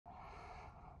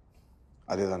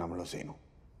அதே தான் நம்மளும் செய்யணும்.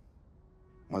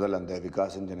 முதல்ல அந்த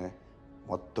விகாஸ் இன்ஜினை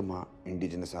மொத்தமாக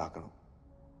இண்டிஜினஸாக ஆக்கணும்.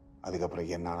 அதுக்கப்புறம்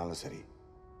என்ன ஆனாலும் சரி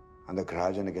அந்த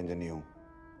கிராஜனிக் இன்ஜினையும்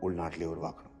உள்நாட்டிலே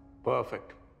உருவாக்கணும்.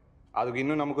 பர்ஃபெக்ட். அதுக்கு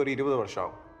இன்னும் நமக்கு ஒரு 20 வருஷம்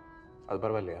ஆகும். அது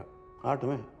பரவாயில்லையா?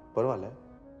 ஆட்டுமே, பரவாயில்ல.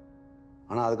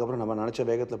 ஆனால் அதுக்கப்புறம் நம்ம நினச்ச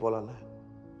வேகத்தில் போகலாம்ல.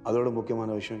 அதோட முக்கியமான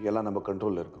விஷயம் எல்லாம் நம்ம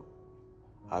கண்ட்ரோலில் இருக்கும்.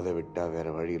 அதை விட்டால்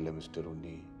வேறு வழி இல்லை மிஸ்டர்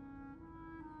உன்னி.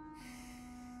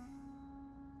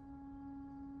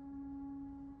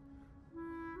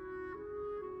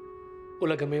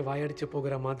 உலகமே வாயடிச்சு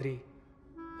போகிற மாதிரி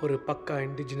ஒரு பக்கா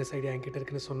இண்டிஜினஸ் ஐடியா என்கிட்ட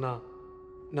இருக்குன்னு சொன்னால்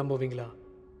நம்புவீங்களா?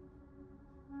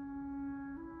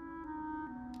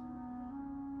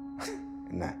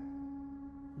 என்ன?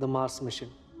 த மார்ஸ்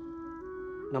மிஷன்.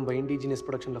 நம்ம இண்டிஜினியஸ்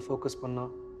ப்ரொடக்ஷனில் ஃபோக்கஸ்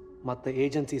பண்ணால் மற்ற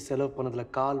ஏஜென்சி செலவு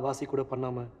பண்ணதில் கால் வாசி கூட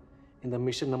பண்ணாமல் இந்த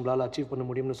மிஷன் நம்மளால் அச்சீவ் பண்ண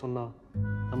முடியும்னு சொன்னால்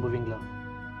நம்புவீங்களா?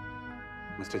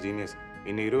 மிஸ்டர் ஜீனியஸ்,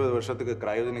 இன்னும் 20 வருஷத்துக்கு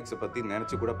கிரையோஜெனிக்ஸை பற்றி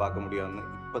நினச்சி கூட பார்க்க முடியாதுன்னு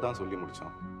இப்போ தான் சொல்லி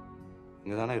முடித்தோம்.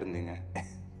 இங்கே தானே இருந்தீங்க.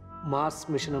 மார்ஸ்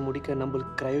மிஷனை முடிக்க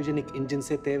நம்மளுக்கு கிரையோஜெனிக்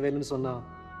இன்ஜின்ஸே தேவையில்லைன்னு சொன்னால்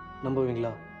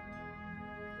நம்புவீங்களா?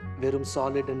 வெறும்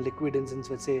சாலிட் அண்ட் லிக்விட்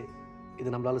இன்ஜின்ஸ் வச்சே இது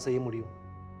நம்மளால் செய்ய முடியும்.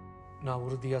 நான்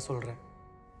உறுதியாக சொல்கிறேன்,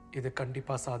 இது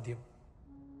கண்டிப்பாக சாத்தியம்.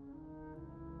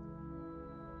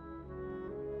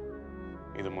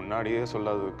 இது முன்னாடியே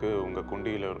சொல்லாததுக்கு உங்கள்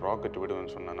குண்டியில் ராக்கெட்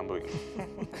விடுவேன்னு சொன்னால் நம்புவீங்க?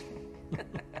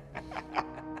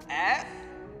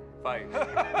 5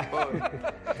 4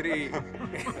 3